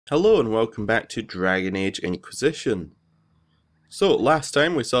Hello and welcome back to Dragon Age Inquisition. So last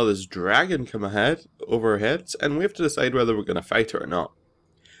time we saw this dragon come over our heads and we have to decide whether we're going to fight it or not.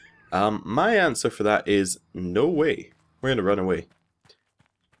 My answer for that is no way. We're going to run away.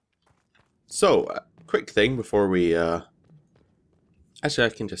 So, quick thing before we... Actually, I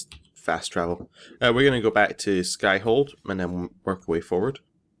can just fast travel. We're going to go back to Skyhold and then work our way forward.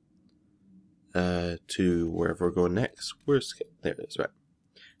 To wherever we're going next. There it is, right.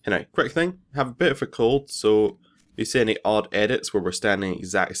 Anyway, quick thing, have a bit of a cold, so if you see any odd edits where we're standing in the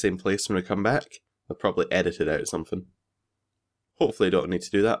exact same place when we come back, I'll probably edit it out or something. Hopefully I don't need to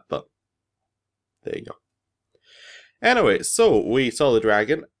do that, but there you go. Anyway, so we saw the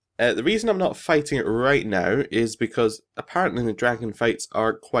dragon. The reason I'm not fighting it right now is because apparently the dragon fights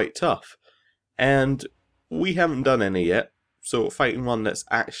are quite tough. And we haven't done any yet, so fighting one that's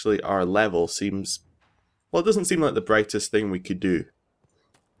actually our level seems... well, it doesn't seem like the brightest thing we could do.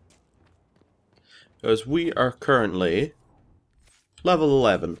 Because we are currently level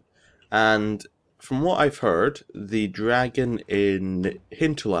 11, and from what I've heard, the dragon in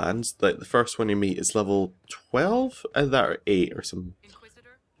Hinterlands, like the first one you meet, is level 12? That or 8 or something.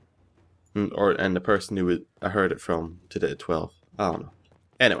 And the person who I heard it from did it at 12. I don't know.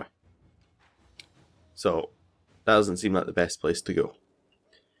 Anyway. So, that doesn't seem like the best place to go.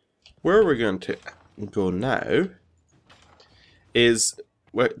 Where we're going to go now is...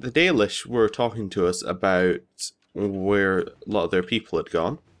 where the Dalish were talking to us about where a lot of their people had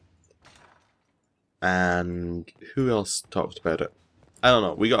gone. And who else talked about it? I don't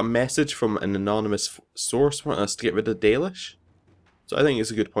know. We got a message from an anonymous source wanting us to get rid of Dalish. So I think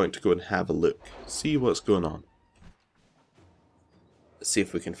it's a good point to go and have a look. See what's going on. Let's see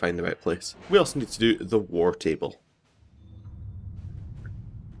if we can find the right place. We also need to do the war table.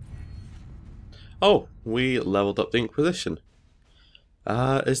 Oh, we leveled up the Inquisition.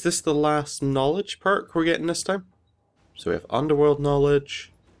 Is this the last knowledge perk we're getting this time? So we have underworld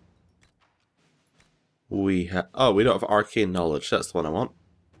knowledge. We have... oh, we don't have arcane knowledge. That's the one I want.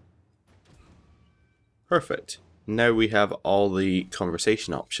 Perfect. Now we have all the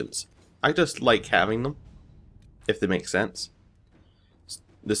conversation options. I just like having them, if they make sense.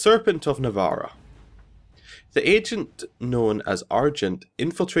 The Serpent of Navarra. The agent known as Argent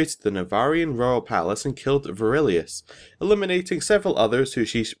infiltrated the Navarian royal palace and killed Verilius, eliminating several others who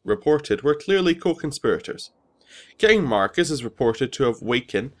she reported were clearly co-conspirators. King Marcus is reported to have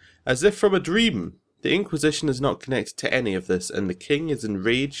wakened as if from a dream. The Inquisition is not connected to any of this, and the king is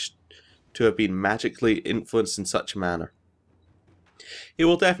enraged to have been magically influenced in such a manner. He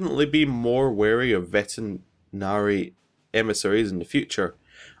will definitely be more wary of veterinary emissaries in the future.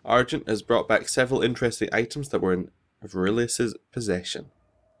 Argent has brought back several interesting items that were in Verilius' possession.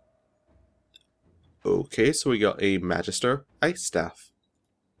 Okay, so we got a Magister Ice Staff.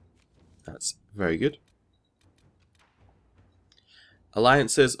 That's very good.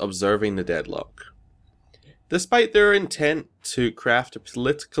 Alliances observing the deadlock. Despite their intent to craft a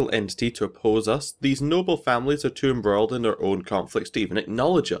political entity to oppose us, these noble families are too embroiled in their own conflicts to even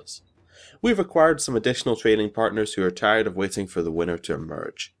acknowledge us. We've acquired some additional trading partners who are tired of waiting for the winner to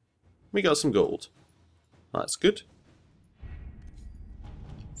emerge. We got some gold. That's good.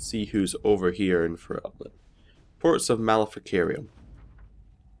 Let's see who's over here in Fairbanks. Ports of Maleficarium.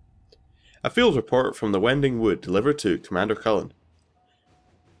 A field report from the Wending Wood delivered to Commander Cullen.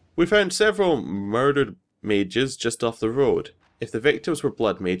 We found several murdered mages just off the road. If the victims were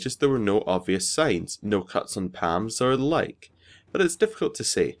blood mages, there were no obvious signs, no cuts on palms or the like. But it's difficult to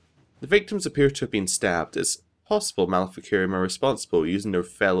say. The victims appear to have been stabbed. It's possible Maleficarium are responsible, using their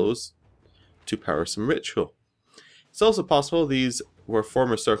fellows to power some ritual. It's also possible these were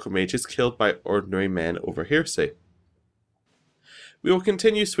former circle mages killed by ordinary men over hearsay. We will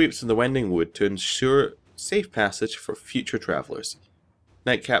continue sweeps from the Wending Wood to ensure safe passage for future travellers.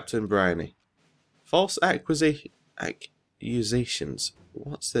 Knight Captain Bryony. False accusations.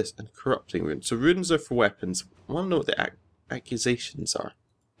 What's this? And corrupting runes. So runes are for weapons. I want to know what the accusations are.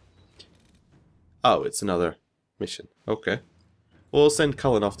 Oh, it's another mission. Okay. Well, we'll send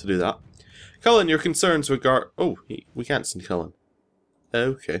Cullen off to do that. Cullen, your concerns regard... oh, we can't send Cullen.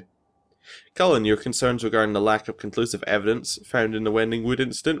 Okay. Cullen, your concerns regarding the lack of conclusive evidence found in the Wending Wood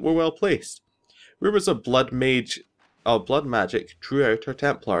incident were well placed. Rumours of blood magic drew out our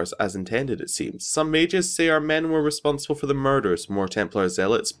Templars, as intended it seems. Some mages say our men were responsible for the murders, more Templar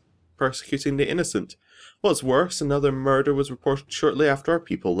zealots persecuting the innocent. What's worse, another murder was reported shortly after our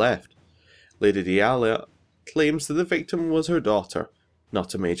people left. Lady Dialia claims that the victim was her daughter,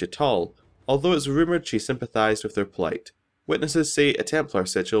 not a mage at all, although it's rumoured she sympathised with their plight. Witnesses say a Templar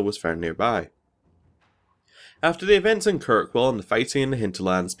sigil was found nearby. After the events in Kirkwall and the fighting in the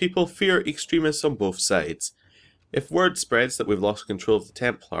hinterlands, people fear extremists on both sides. If word spreads that we've lost control of the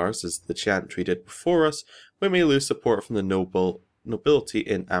Templars, as the Chantry did before us, we may lose support from the nobility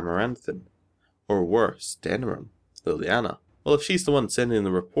in Amaranthin. Or worse, Denerim, Liliana. Well, if she's the one sending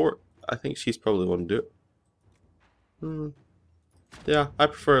the report, I think she's probably the one to do it. Yeah, I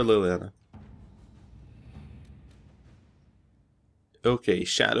prefer Liliana. Okay,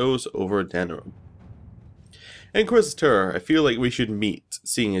 shadows over Denerim. Inquisitor, I feel like we should meet,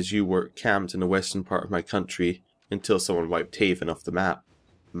 seeing as you were camped in the western part of my country until someone wiped Haven off the map.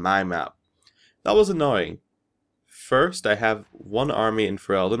 My map. That was annoying. First, I have one army in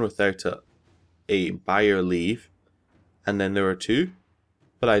Ferelden without a buyer leave, and then there are two,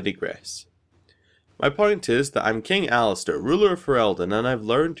 but I digress. My point is that I'm King Alistair, ruler of Ferelden, and I've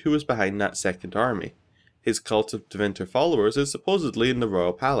learned who was behind that second army. His cult of Devinter followers is supposedly in the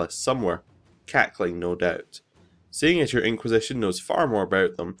royal palace, somewhere. Cackling, no doubt. Seeing as your Inquisition knows far more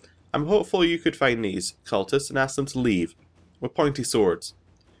about them, I'm hopeful you could find these cultists and ask them to leave, with pointy swords.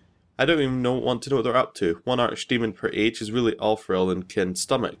 I don't even want to know what they're up to. One archdemon per age is really all Ferelden can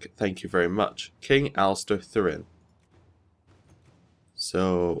stomach, thank you very much. King Alistair Thurin.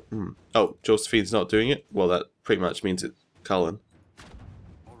 So, oh, Josephine's not doing it? Well, that pretty much means it's Cullen.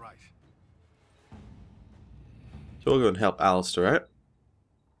 Alright. So we'll go and help Alistair out.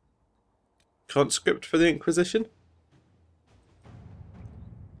 Conscript for the Inquisition?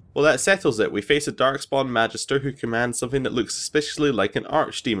 Well, that settles it. We face a Darkspawn Magister who commands something that looks suspiciously like an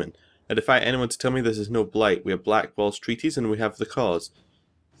archdemon. I defy anyone to tell me this is no blight. We have Blackwall's treaties and we have the cause.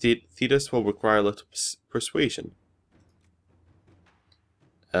 Thetis will require a little persuasion.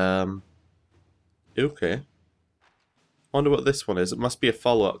 Okay. Wonder what this one is. It must be a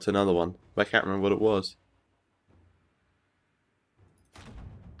follow-up to another one, but I can't remember what it was.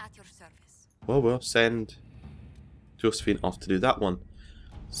 At your service. Well, we'll send Josephine off to do that one.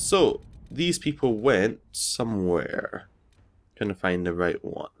 So, these people went somewhere. Trying to find the right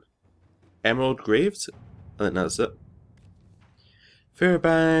one. Emerald Graves? I think that's it.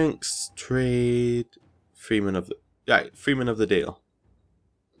 Fairbanks, trade, Freeman of the Dale.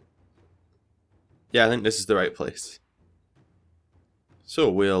 Yeah, I think this is the right place. So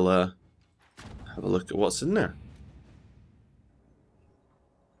we'll have a look at what's in there.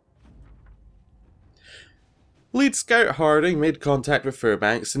 Lead Scout Harding made contact with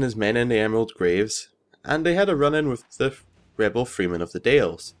Fairbanks and his men in the Emerald Graves, and they had a run-in with the rebel Freeman of the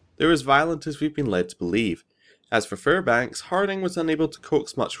Dales. They were as violent as we've been led to believe. As for Fairbanks, Harding was unable to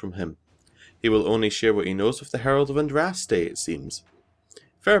coax much from him. He will only share what he knows with the Herald of Andraste, it seems.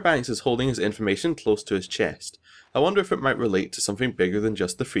 Fairbanks is holding his information close to his chest. I wonder if it might relate to something bigger than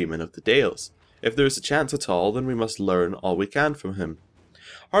just the Freeman of the Dales. If there is a chance at all, then we must learn all we can from him.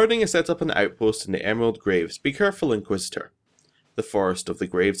 Harding has set up an outpost in the Emerald Graves. Be careful, Inquisitor. The Forest of the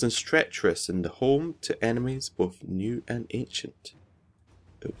Graves is treacherous and the home to enemies both new and ancient.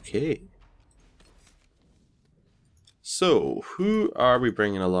 Okay. So, who are we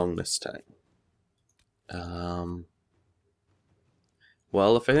bringing along this time?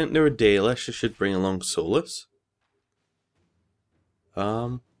 Well, if I think they were Dalish, I should bring along Solus.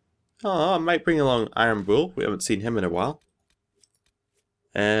 I might bring along Iron Bull. We haven't seen him in a while.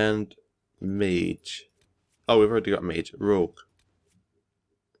 And Mage. Oh, we've already got Mage. Rogue.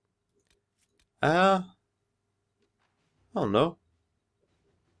 I don't know.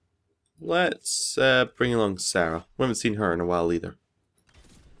 Let's bring along Sarah. We haven't seen her in a while either.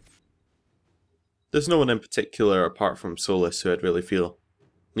 There's no one in particular apart from Solus who I'd really feel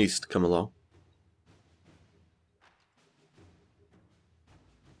needs to come along.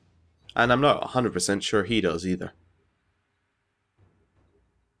 And I'm not 100% sure he does either.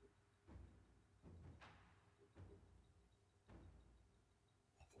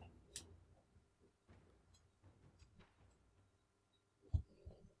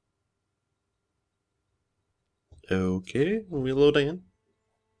 Okay, are we loading in?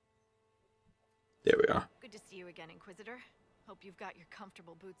 There we are. Good to see you again, Inquisitor. Hope you've got your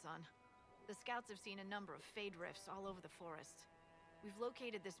comfortable boots on. The scouts have seen a number of Fade rifts all over the forest. We've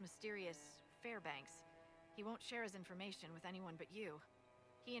located this mysterious Fairbanks. He won't share his information with anyone but you.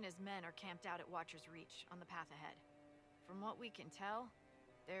 He and his men are camped out at Watcher's Reach on the path ahead. From what we can tell,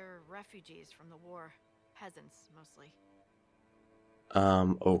 they're refugees from the war. Peasants, mostly.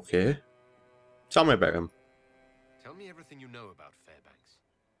 Okay. Tell me about him. Tell me everything you know about Fairbanks.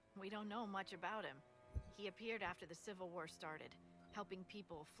 We don't know much about him. He appeared after the Civil War started, helping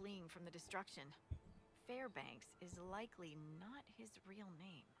people fleeing from the destruction. Fairbanks is likely not his real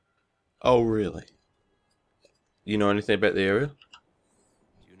name. Oh, really? You know anything about the area?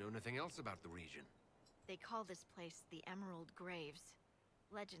 Do you know anything else about the region? They call this place the Emerald Graves.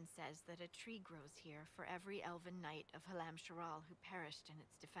 Legend says that a tree grows here for every elven knight of Halam Sharal who perished in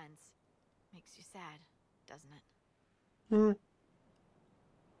its defense. Makes you sad, doesn't it? Hmm.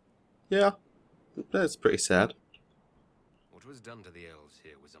 Yeah, that's pretty sad. What was done to the elves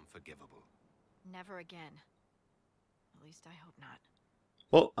here was unforgivable. Never again. At least I hope not.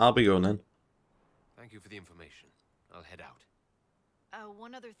 Well, I'll be going then. Thank you for the information. I'll head out.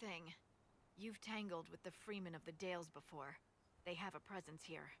 One other thing. You've tangled with the Freemen of the Dales before. They have a presence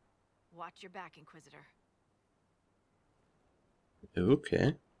here. Watch your back, Inquisitor.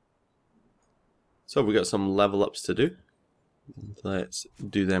 Okay. So we got some level ups to do. Let's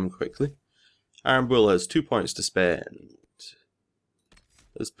do them quickly. Iron Bull has 2 points to spend.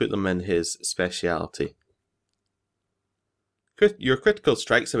 Let's put them in his speciality. Your critical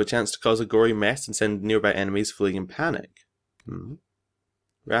strikes have a chance to cause a gory mess and send nearby enemies fleeing in panic.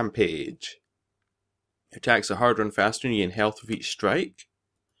 Rampage. Your attacks are harder and faster and you gain health with each strike.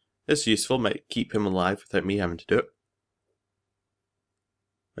 This is useful, might keep him alive without me having to do it.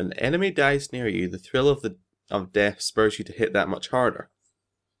 When an enemy dies near you, the thrill of death spurs you to hit that much harder.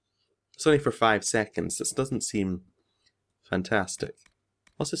 It's only for 5 seconds. This doesn't seem fantastic.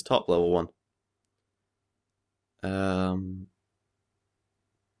 What's his top level one?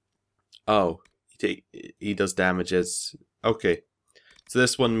 Oh, he does damage as... Okay. So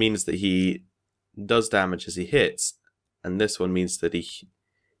this one means that he does damage as he hits, and this one means that he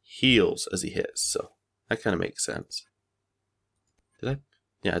heals as he hits, so that kind of makes sense. Did I?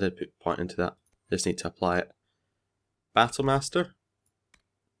 Yeah, I did put a point into that. I just need to apply it. Battlemaster?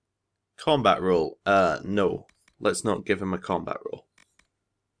 Combat roll? No. Let's not give him a combat roll.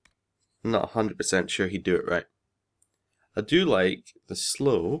 I'm not 100% sure he'd do it right. I do like the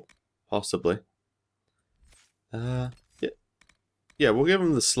slow, possibly. Yeah, we'll give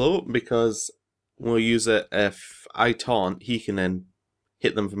him the slow because we'll use it if I taunt, he can then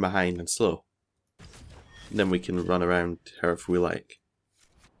hit them from behind and slow. And then we can run around her if we like.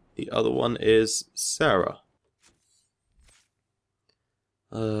 The other one is Sarah.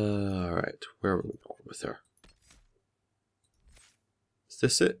 Alright, where are we going with her? Is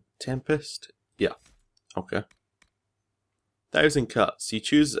this it? Tempest? Yeah. Okay. 1,000 cuts. You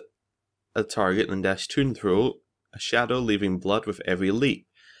choose a target and dash to and throw a shadow, leaving blood with every leap.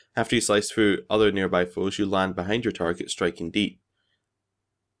 After you slice through other nearby foes, you land behind your target, striking deep.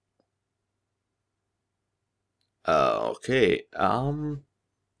 Okay.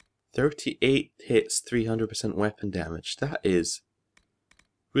 38 hits, 300% weapon damage. That is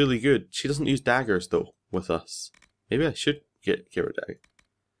really good. She doesn't use daggers though with us. Maybe I should get her a dagger.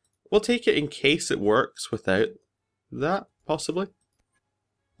 We'll take it in case it works without that, possibly.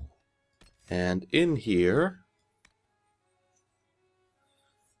 And in here,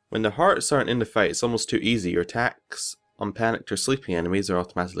 when the hearts aren't in the fight, it's almost too easy. Your attacks on panicked or sleeping enemies are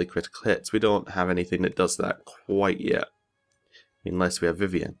automatically critical hits. We don't have anything that does that quite yet. Unless we have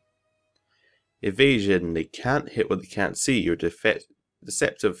Vivian. Evasion. They can't hit what they can't see. Your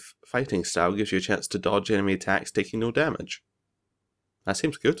deceptive fighting style gives you a chance to dodge enemy attacks, taking no damage. That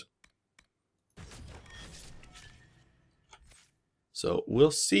seems good. So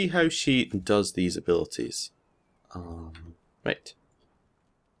we'll see how she does these abilities. Right.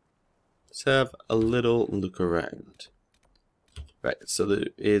 Let's have a little look around. Right, so there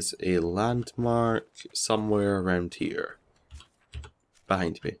is a landmark somewhere around here.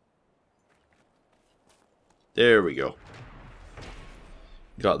 Behind me. There we go.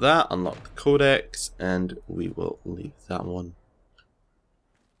 Got that, unlock the codex, and we will leave that one.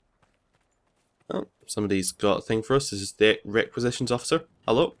 Oh, somebody's got a thing for us. This is the requisitions officer.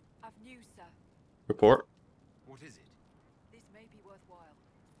 Hello? I've news, sir. Report. What is it? This may be worthwhile.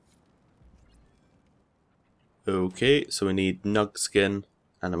 Okay, so we need Nug Skin,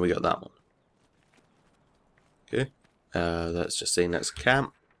 and then we got that one. Okay, that's just saying that's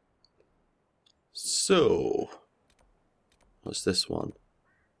camp. So, what's this one?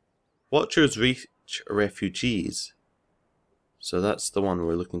 Watchers reach refugees. So that's the one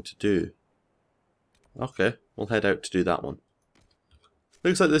we're looking to do. Okay, we'll head out to do that one.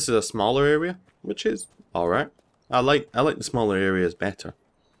 Looks like this is a smaller area, which is alright. I like the smaller areas better.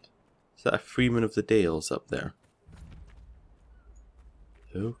 Is that a Freeman of the Dales up there?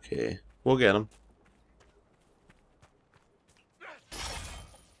 Okay, we'll get him.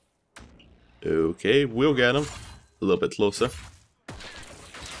 Okay, we'll get him. A little bit closer.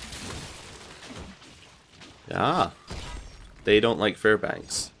 Ah, they don't like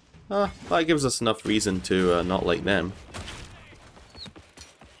Fairbanks. That gives us enough reason to not like them.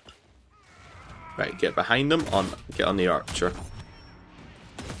 Right, get behind them. Get on the archer.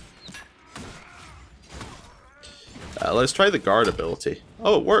 Let's try the guard ability.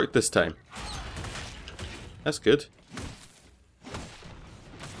 Oh, it worked this time. That's good.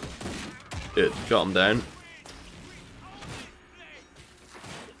 Good, got him down.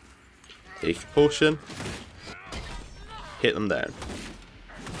 Take a potion. Hit them down.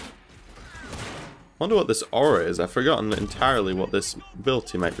 Wonder what this aura is. I've forgotten entirely what this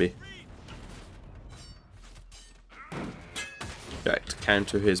ability might be. Right,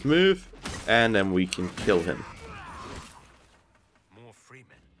 counter his move, and then we can kill him. More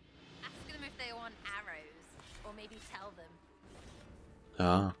freemen. Ask them if they want arrows, or maybe tell them.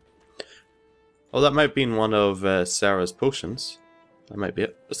 Ah. Well, that might have been one of Sarah's potions. That might be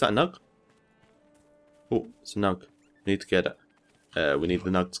it. Is that a nug? Oh, it's a nug. We need to get it. We need the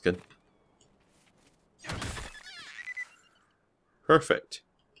nug skin. Perfect.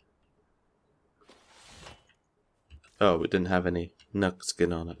 Oh, we didn't have any nug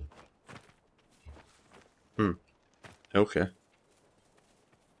skin on it. Okay.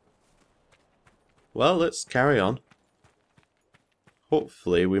 Well, let's carry on.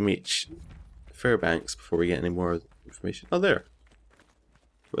 Hopefully we meet Fairbanks before we get any more information. Oh, there.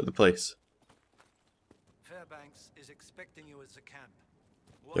 We're at the place. Fairbanks is expecting you at the camp.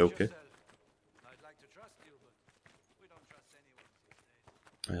 Okay. Yourself. I'd like to trust you, but we don't trust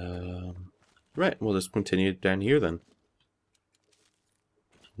anyone these days. Right, we'll just continue down here then.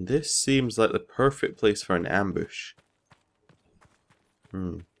 This seems like the perfect place for an ambush.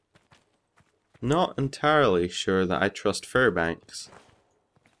 Not entirely sure that I trust Fairbanks.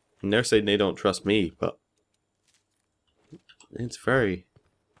 And they're saying they don't trust me, but it's very,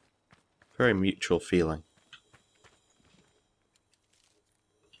 very mutual feeling.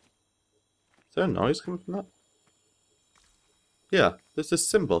 Is there a noise coming from that? Yeah, there's this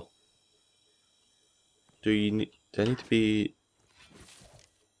symbol. Do I need to be...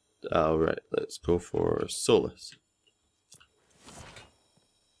 Alright, let's go for Solus.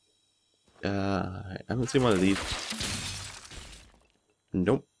 I haven't seen one of these.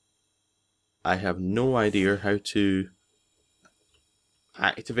 Nope. I have no idea how to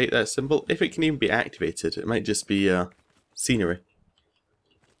activate that symbol. If it can even be activated, it might just be scenery.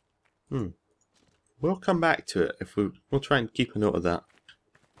 We'll come back to it if we'll try and keep a note of that.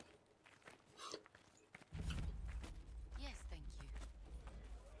 Yes, thank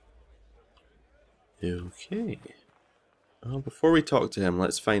you. Okay. Well, before we talk to him,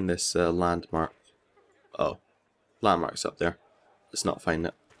 let's find this landmark. Oh, landmark's up there. Let's not find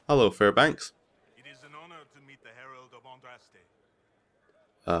it. Hello, Fairbanks. It is an honor to meet the Herald of Andraste.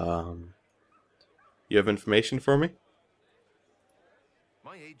 You have information for me?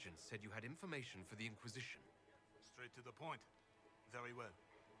 My agent said you had information for the Inquisition. Straight to the point. Very well.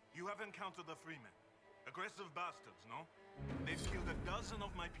 You have encountered the Freemen. Aggressive bastards, no? They've killed a dozen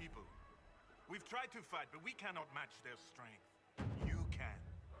of my people. We've tried to fight, but we cannot match their strength. You can.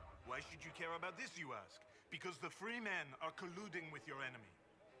 Why should you care about this, you ask? Because the Freemen are colluding with your enemy.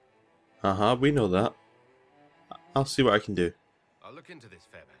 We know that. I'll see what I can do. I'll look into this,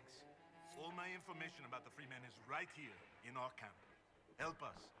 Fairbanks. All my information about the Freemen is right here, in our camp. Help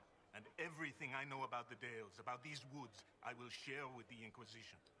us, and everything I know about the Dales, about these woods, I will share with the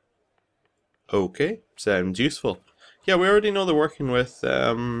Inquisition. Okay, sounds useful. Yeah, we already know they're working with,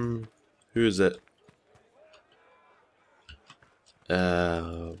 who is it?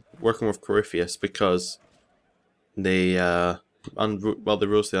 Working with Corypheus because they, they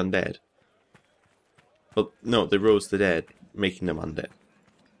rose the undead. Well, no, they rose the dead, making them undead.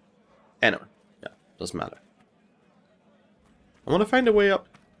 Anyway, yeah, doesn't matter. I want to find a way up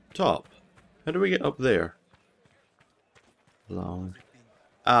top. How do we get up there? Long.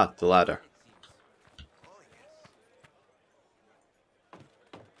 Ah, the ladder.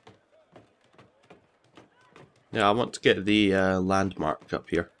 Yeah, I want to get the landmark up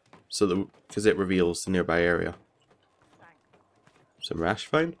here, so that because it reveals the nearby area. Some rash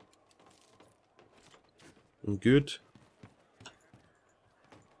find. Good.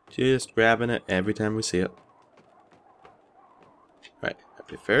 Just grabbing it every time we see it. Right, have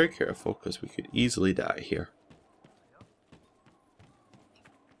to be very careful because we could easily die here.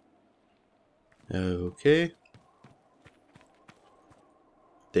 Okay.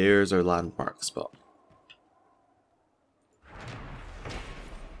 There's our landmark spot.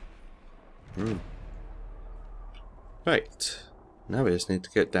 Right. Now we just need to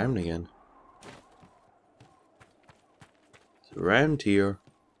get down again. So around here.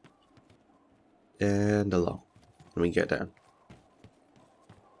 And along. And we get down.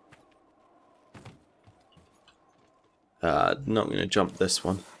 Not going to jump this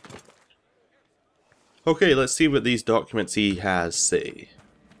one. Okay, let's see what these documents he has say.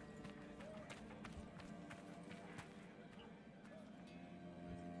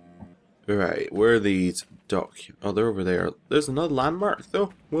 Right, where are these Oh, they're over there. There's another landmark,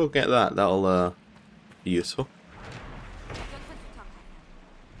 though. We'll get that. That'll be useful. Don't want to talk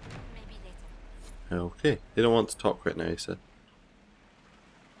right now. Maybe later. Okay, they don't want to talk right now, he said.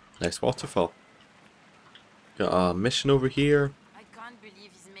 Nice waterfall. Got a mission over here. I can't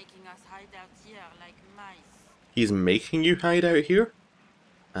believe he's making us hide out here like mice. He's making you hide out here?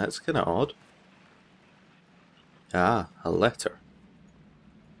 That's kind of odd. Ah, a letter.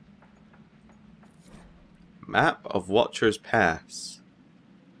 Map of Watcher's Pass.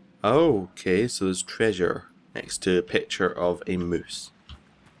 Okay, so there's treasure next to a picture of a moose.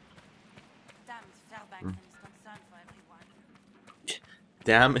 Damn, Fairbanks and his concern for everyone.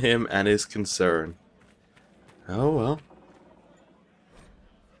 Damn him and his concern. Oh well.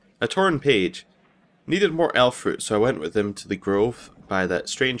 A torn page. Needed more elf fruit, so I went with him to the grove by that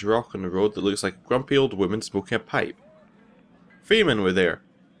strange rock on the road that looks like a grumpy old woman smoking a pipe. 3 men were there.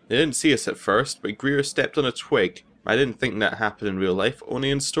 They didn't see us at first, but Greer stepped on a twig. I didn't think that happened in real life, only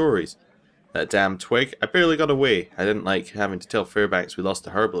in stories. That damn twig, I barely got away. I didn't like having to tell Fairbanks we lost the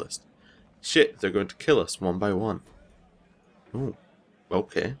herbalist. Shit, they're going to kill us one by one. Ooh,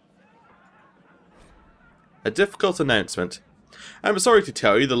 okay. A difficult announcement. I'm sorry to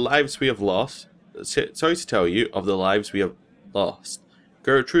tell you the lives we have lost. Sorry to tell you of the lives we have lost.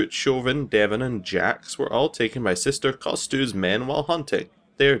 Gertrude, Chauvin, Devon, and Jax were all taken by Sister Costu's men while hunting.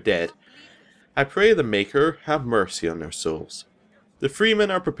 They are dead. I pray the Maker have mercy on their souls. The freemen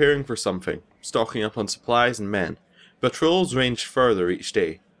are preparing for something, stocking up on supplies and men. Patrols range further each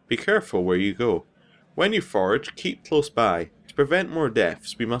day. Be careful where you go. When you forage, keep close by. To prevent more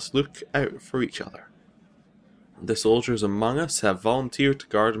deaths, we must look out for each other. The soldiers among us have volunteered to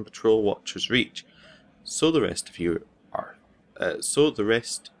guard and patrol Watcher's Reach, so the rest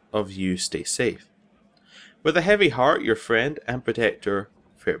of you stay safe. With a heavy heart, your friend and protector,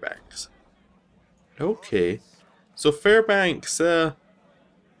 Fairbanks. Okay, so Fairbanks, yeah,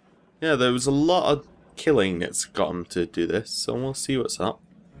 there was a lot of killing that's got him to do this, so we'll see what's up.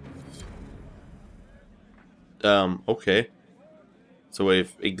 Okay. So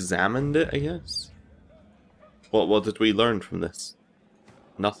we've examined it, I guess? What did we learn from this?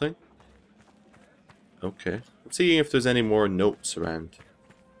 Nothing? Okay. Let's see if there's any more notes around.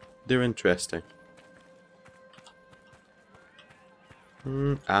 They're interesting.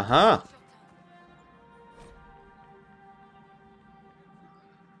 Aha!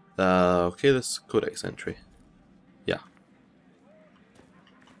 Okay, this codex entry. Yeah.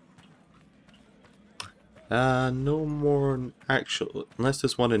 No more actual... Unless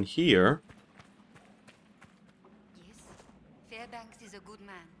there's one in here. Yes. Fairbanks is a good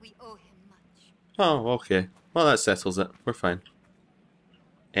man. We owe him much. Oh, okay. Well, that settles it. We're fine.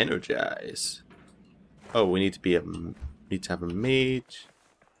 Energize. Oh, we need to be need to have a mage.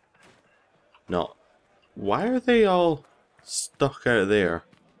 No. Why are they all stuck out there?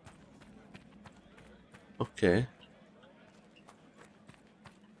 Okay.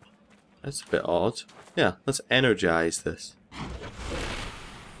 That's a bit odd. Yeah, let's energize this.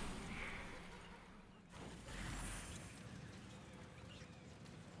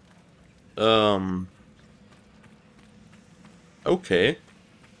 Okay.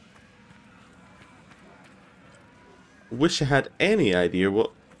 Wish I had any idea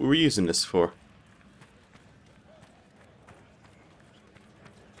what we're using this for.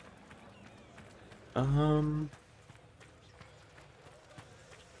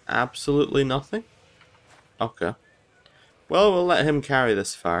 Absolutely nothing? Okay. Well, we'll let him carry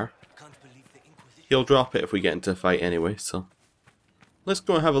this far. He'll drop it if we get into a fight anyway, so... Let's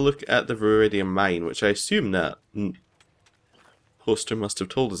go and have a look at the Viridian Mine, which I assume that poster must have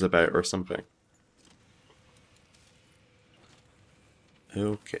told us about or something.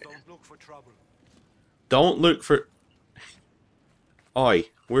 Okay. Don't look for trouble. Don't look for... Oi,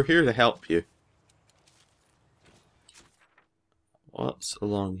 we're here to help you. What's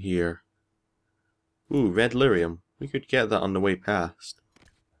along here? Ooh, red lyrium. We could get that on the way past.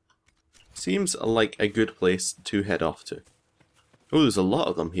 Seems like a good place to head off to. Oh, there's a lot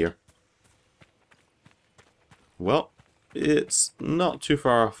of them here. Well, it's not too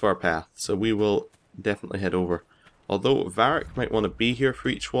far off our path, so we will definitely head over. Although Varric might want to be here for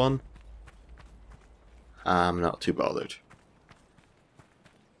each one, I'm not too bothered.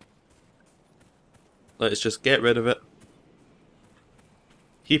 Let's just get rid of it.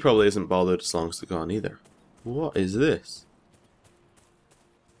 He probably isn't bothered as long as they're gone either. What is this?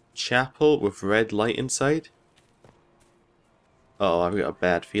 Chapel with red light inside? Oh, I've got a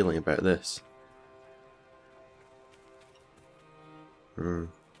bad feeling about this. Well,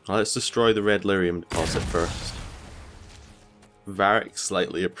 let's destroy the red lyrium deposit first. Varric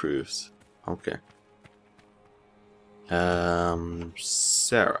slightly approves. Okay.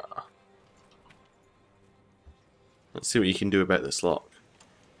 Sarah. Let's see what you can do about this lock.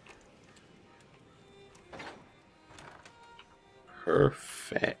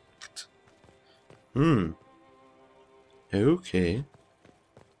 Perfect. Okay.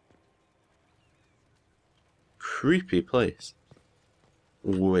 Creepy place.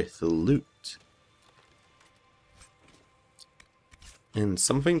 With loot. And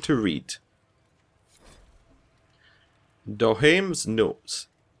something to read. Dohaim's notes.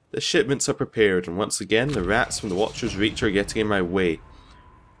 The shipments are prepared, and once again the rats from the Watcher's Reach are getting in my way.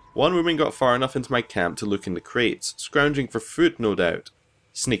 One woman got far enough into my camp to look in the crates, scrounging for food no doubt.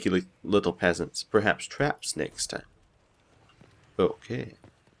 Sneaky little peasants, perhaps traps next time. Okay.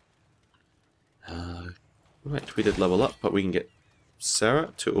 Right, we did level up, but we can get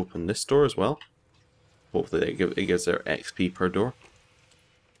Sarah to open this door as well. Hopefully it gives her XP per door.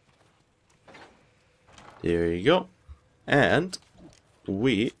 There you go. And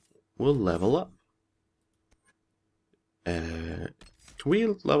we will level up. Can we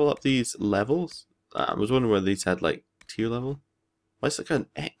level up these levels? I was wondering whether these had like tier level. Why is it like an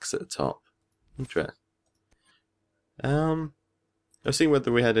X at the top? Interesting. I was seeing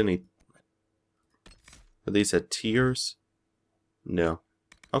whether we had any. Whether these had tiers. No.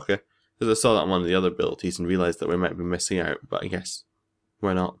 Okay. Because I saw that on one of the other abilities and realized that we might be missing out, but I guess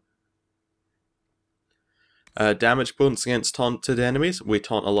we're not. Damage bonus against taunted enemies. We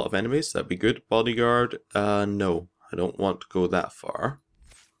taunt a lot of enemies. That'd be good. Bodyguard. No. I don't want to go that far.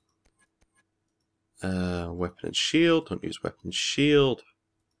 Weapon and shield. Don't use weapon and shield.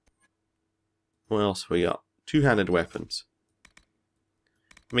 What else we got? Two-handed weapons.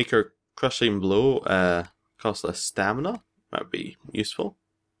 Make her crushing blow cost less stamina. That'd be useful.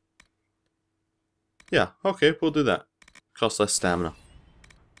 Yeah, okay, we'll do that. Cost less stamina.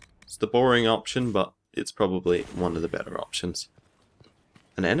 It's the boring option, but it's probably one of the better options.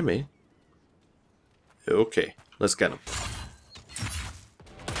 An enemy? Okay, let's get him.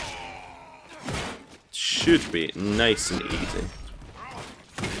 Should be nice and easy.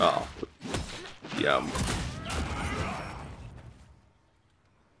 Oh, yum.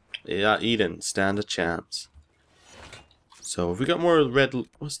 Yeah, he didn't stand a chance. So, have we got more red...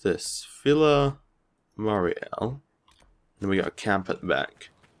 What's this? Villa Mariel. Then we got a camp at the back.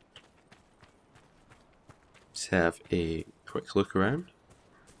 Let's have a quick look around.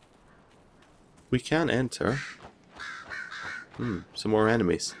 We can enter. Some more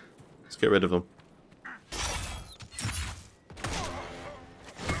enemies. Let's get rid of them.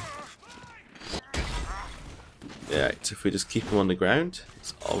 Right, if we just keep them on the ground,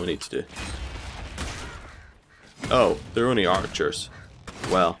 that's all we need to do. Oh, they're only archers.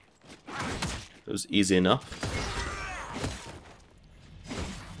 Well, it was easy enough.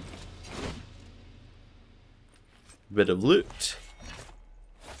 Bit of loot.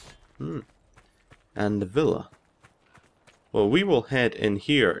 And the villa. Well, we will head in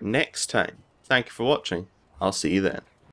here next time. Thank you for watching. I'll see you then.